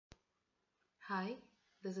Hi,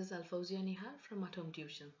 this is Alfozia Nihar from At Home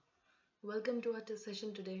Tuition. Welcome to our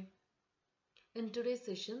session today. In today's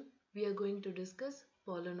session, we are going to discuss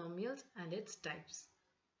polynomials and its types.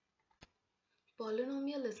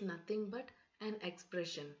 Polynomial is nothing but an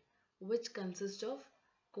expression which consists of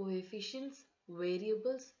coefficients,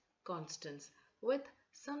 variables, constants with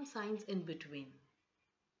some signs in between.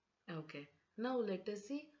 Okay, now let us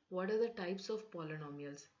see what are the types of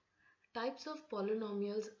polynomials. Types of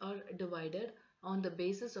polynomials are divided on the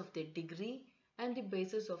basis of their degree and the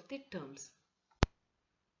basis of the terms.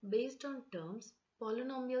 Based on terms,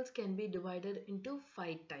 polynomials can be divided into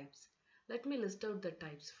 5 types. Let me list out the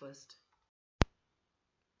types first.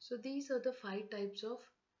 So these are the 5 types of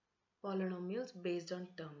polynomials based on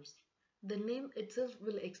terms. The name itself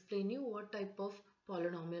will explain you what type of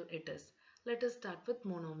polynomial it is. Let us start with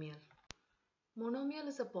monomial. Monomial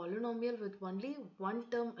is a polynomial with only one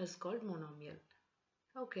term is called monomial.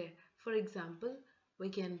 Okay, for example, we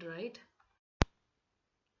can write,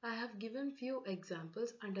 I have given few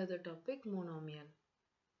examples under the topic monomial.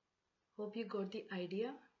 Hope you got the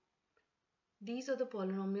idea. These are the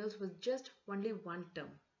polynomials with just only one term.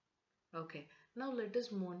 Okay, now let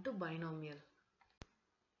us move on to binomial.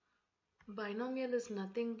 Binomial is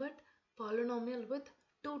nothing but polynomial with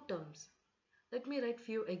two terms. Let me write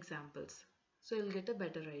few examples so you'll get a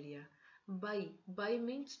better idea. Bi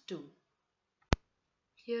means two.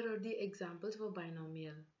 Here are the examples for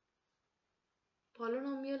binomial.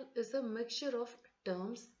 Polynomial is a mixture of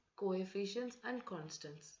terms, coefficients and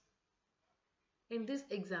constants. In this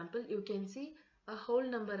example, you can see a whole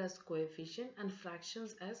number as coefficient and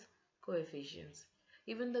fractions as coefficients.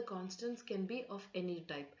 Even the constants can be of any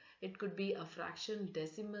type. It could be a fraction,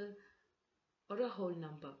 decimal or a whole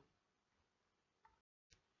number.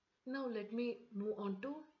 Now let me move on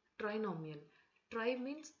to trinomial. Tri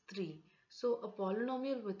means 3. So a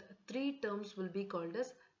polynomial with 3 terms will be called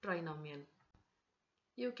as trinomial.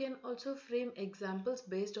 You can also frame examples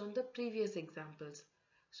based on the previous examples.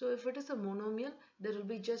 So if it is a monomial, there will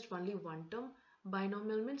be just only one term.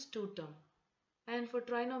 Binomial means two term. And for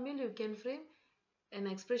trinomial, you can frame an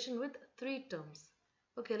expression with 3 terms.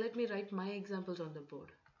 Okay, let me write my examples on the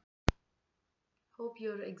board. Hope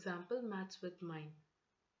your example matches with mine.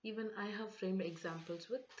 Even I have framed examples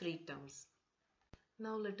with 3 terms.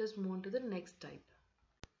 Now let us move on to the next type.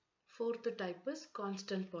 Fourth type is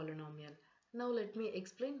constant polynomial. Now let me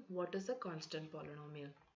explain what is a constant polynomial.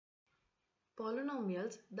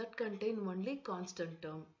 Polynomials that contain only constant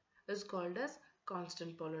term is called as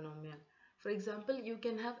constant polynomial. For example, you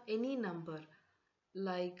can have any number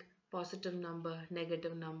like positive number,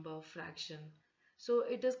 negative number, fraction. So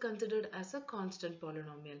it is considered as a constant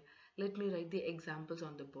polynomial. Let me write the examples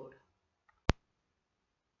on the board.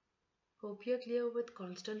 Hope you are clear with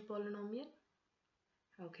constant polynomial.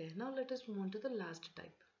 Okay, now let us move on to the last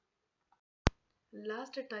type.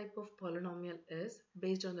 Last type of polynomial is,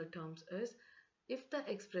 based on the terms, is if the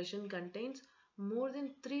expression contains more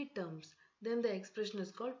than 3 terms, then the expression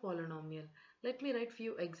is called polynomial. Let me write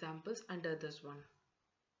few examples under this one.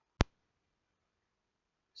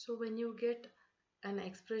 So when you get an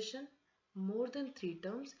expression more than 3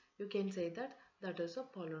 terms, you can say that that is a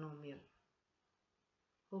polynomial.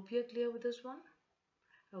 Hope you are clear with this one.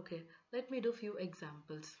 Okay, let me do few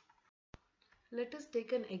examples. Let us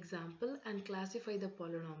take an example and classify the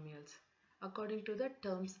polynomials according to the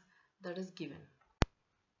terms that is given.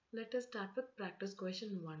 Let us start with practice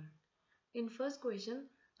question 1. In first question,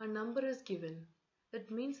 a number is given.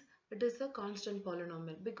 It means it is a constant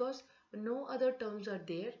polynomial because no other terms are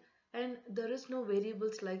there and there is no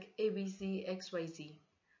variables like a, b, c, x, y, z.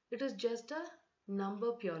 It is just a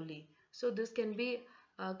number purely. So this can be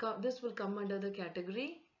this will come under the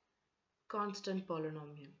category constant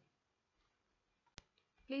polynomial.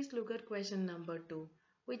 Please look at question number 2.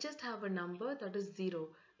 We just have a number that is 0.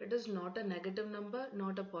 It is not a negative number,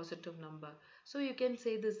 not a positive number. So you can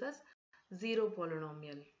say this as 0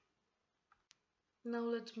 polynomial. Now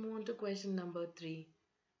let's move on to question number 3.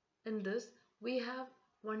 In this, we have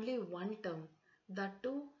only one term, that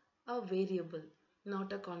too a variable,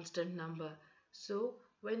 not a constant number. So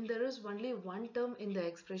when there is only one term in the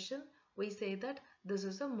expression, we say that this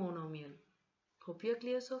is a monomial. Hope you are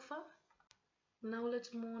clear so far? Now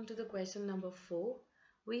let's move on to the question number 4.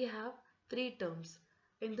 We have 3 terms.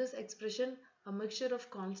 In this expression, a mixture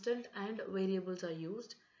of constant and variables are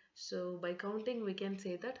used. So by counting, we can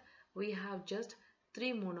say that we have just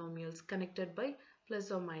 3 monomials connected by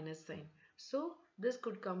plus or minus sign. So this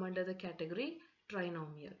could come under the category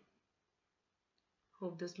trinomial.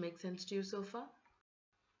 Hope this makes sense to you so far.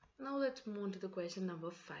 Now let's move on to the question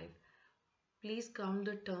number 5. Please count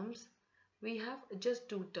the terms. We have just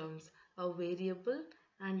 2 terms, a variable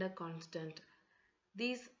and a constant.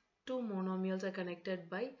 These two monomials are connected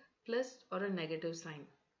by plus or a negative sign.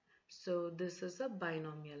 So this is a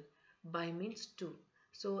binomial. Bi means two.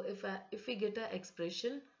 So if we get an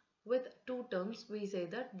expression with two terms, we say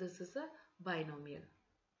that this is a binomial.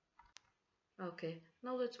 Okay,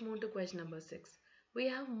 now let's move to question number 6. We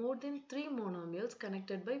have more than 3 monomials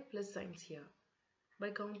connected by plus signs here.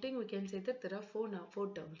 By counting, we can say that there are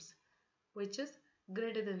four terms, which is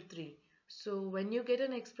greater than 3. So when you get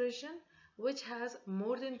an expression which has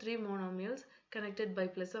more than 3 monomials connected by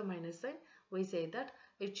plus or minus sign, we say that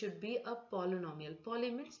it should be a polynomial.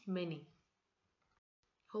 Poly means many.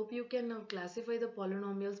 Hope you can now classify the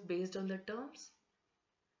polynomials based on the terms.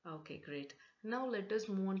 Okay, great. Now let us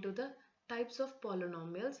move on to the types of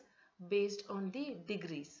polynomials based on the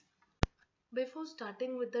degrees. Before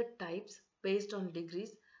starting with the types based on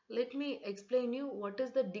degrees, let me explain you what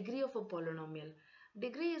is the degree of a polynomial.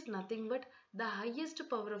 Degree is nothing but the highest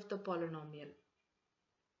power of the polynomial.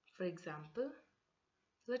 For example,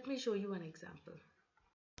 let me show you an example.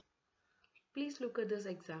 Please look at this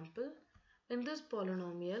example. In this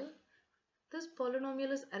polynomial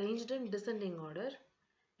is arranged in descending order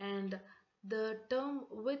and the term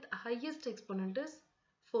with highest exponent is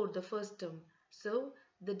 4, the first term. So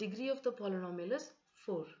the degree of the polynomial is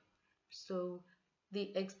 4. So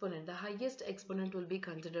the exponent, the highest exponent will be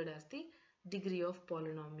considered as the degree of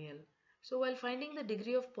polynomial. So while finding the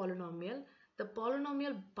degree of polynomial, the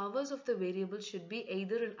polynomial powers of the variable should be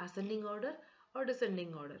either in ascending order or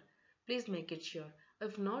descending order. Please make it sure.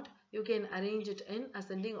 If not, you can arrange it in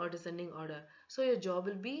ascending or descending order. So your job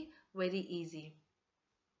will be very easy.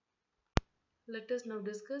 Let us now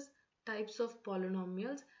discuss types of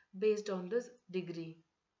polynomials based on this degree,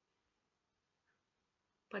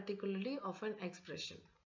 particularly of an expression.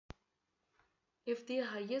 If the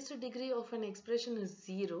highest degree of an expression is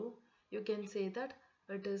 0, you can say that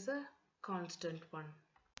it is a constant one.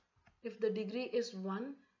 If the degree is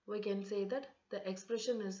 1, we can say that the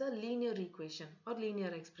expression is a linear equation or linear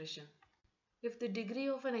expression. If the degree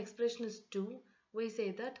of an expression is 2, we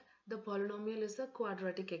say that the polynomial is a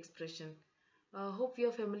quadratic expression. Hope you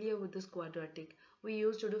are familiar with this quadratic. We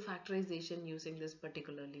used to do factorization using this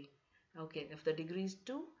particularly. Okay, if the degree is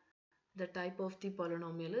 2, the type of the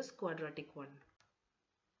polynomial is quadratic one.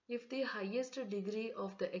 If the highest degree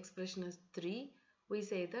of the expression is 3, we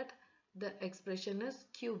say that the expression is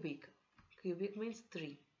cubic. Cubic means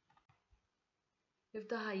 3. If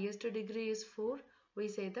the highest degree is 4, we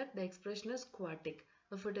say that the expression is quartic.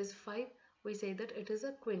 If it is 5, we say that it is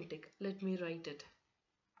a quintic. Let me write it.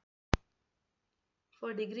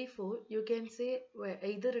 For degree 4, you can say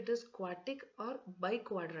either it is quartic or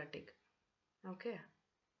biquadratic. Okay.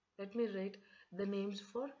 Let me write the names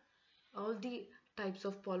for all the types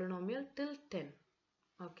of polynomial till 10.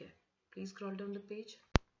 Okay. Please scroll down the page.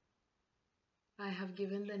 I have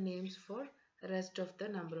given the names for rest of the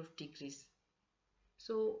number of degrees.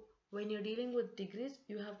 So when you're dealing with degrees,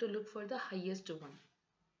 you have to look for the highest one.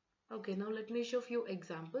 Okay, now let me show a few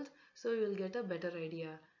examples so you will get a better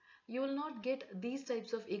idea. You will not get these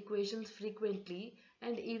types of equations frequently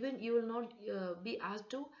and even you will not be asked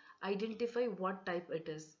to identify what type it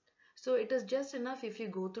is. So it is just enough if you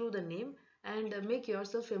go through the name and make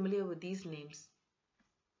yourself familiar with these names.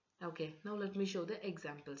 Okay, now let me show the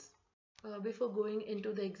examples. Before going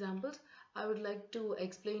into the examples, I would like to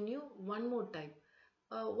explain you one more type.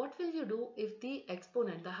 What will you do if the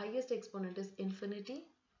exponent, the highest exponent is infinity?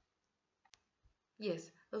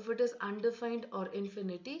 Yes, if it is undefined or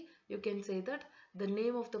infinity, you can say that the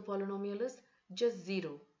name of the polynomial is just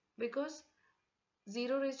 0 because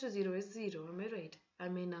 0 raised to 0 is 0. Am I right? I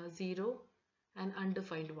mean 0 and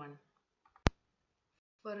undefined one.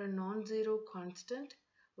 For a non-zero constant,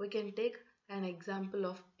 we can take an example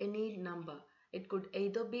of any number. It could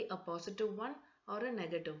either be a positive one or a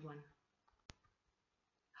negative one.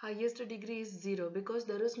 Highest degree is 0 because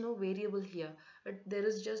there is no variable here. There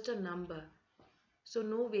is just a number. So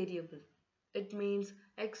no variable. It means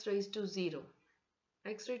x raised to 0.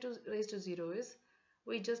 X raised to 0 is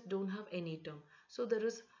we just don't have any term. So there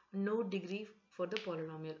is no degree for the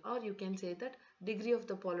polynomial, or you can say that degree of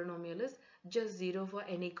the polynomial is just 0 for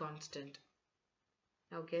any constant.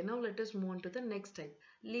 Okay, now let us move on to the next type,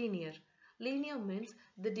 linear. Linear means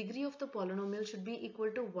the degree of the polynomial should be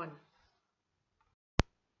equal to 1.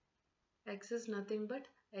 X is nothing but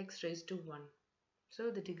x raised to 1.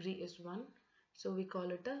 So the degree is 1. So we call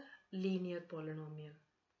it a linear polynomial.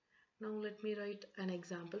 Now let me write an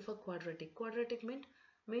example for quadratic. Quadratic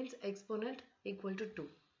means exponent equal to 2.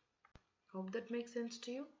 Hope that makes sense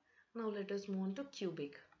to you. Now let us move on to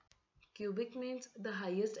cubic. Cubic means the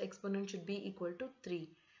highest exponent should be equal to 3.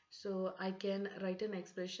 So I can write an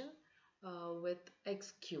expression with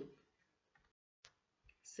x cube.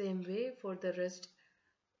 Same way for the rest,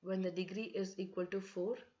 when the degree is equal to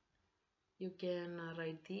 4, you can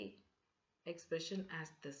write the expression as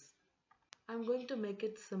this. I'm going to make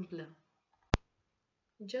it simpler.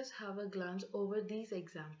 Just have a glance over these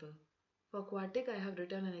examples. For quartic, I have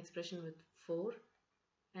written an expression with 4,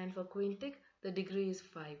 and for quintic, the degree is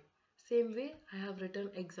 5. Same way, I have written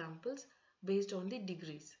examples based on the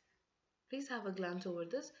degrees. Please have a glance over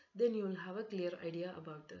this, then you will have a clear idea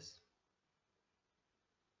about this.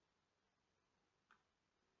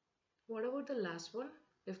 What about the last one?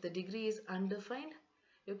 If the degree is undefined,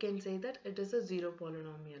 you can say that it is a zero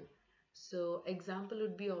polynomial. So example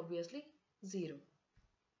would be obviously 0.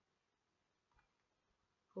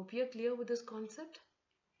 Hope you are clear with this concept.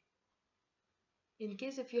 In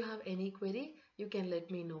case if you have any query, you can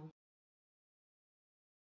let me know.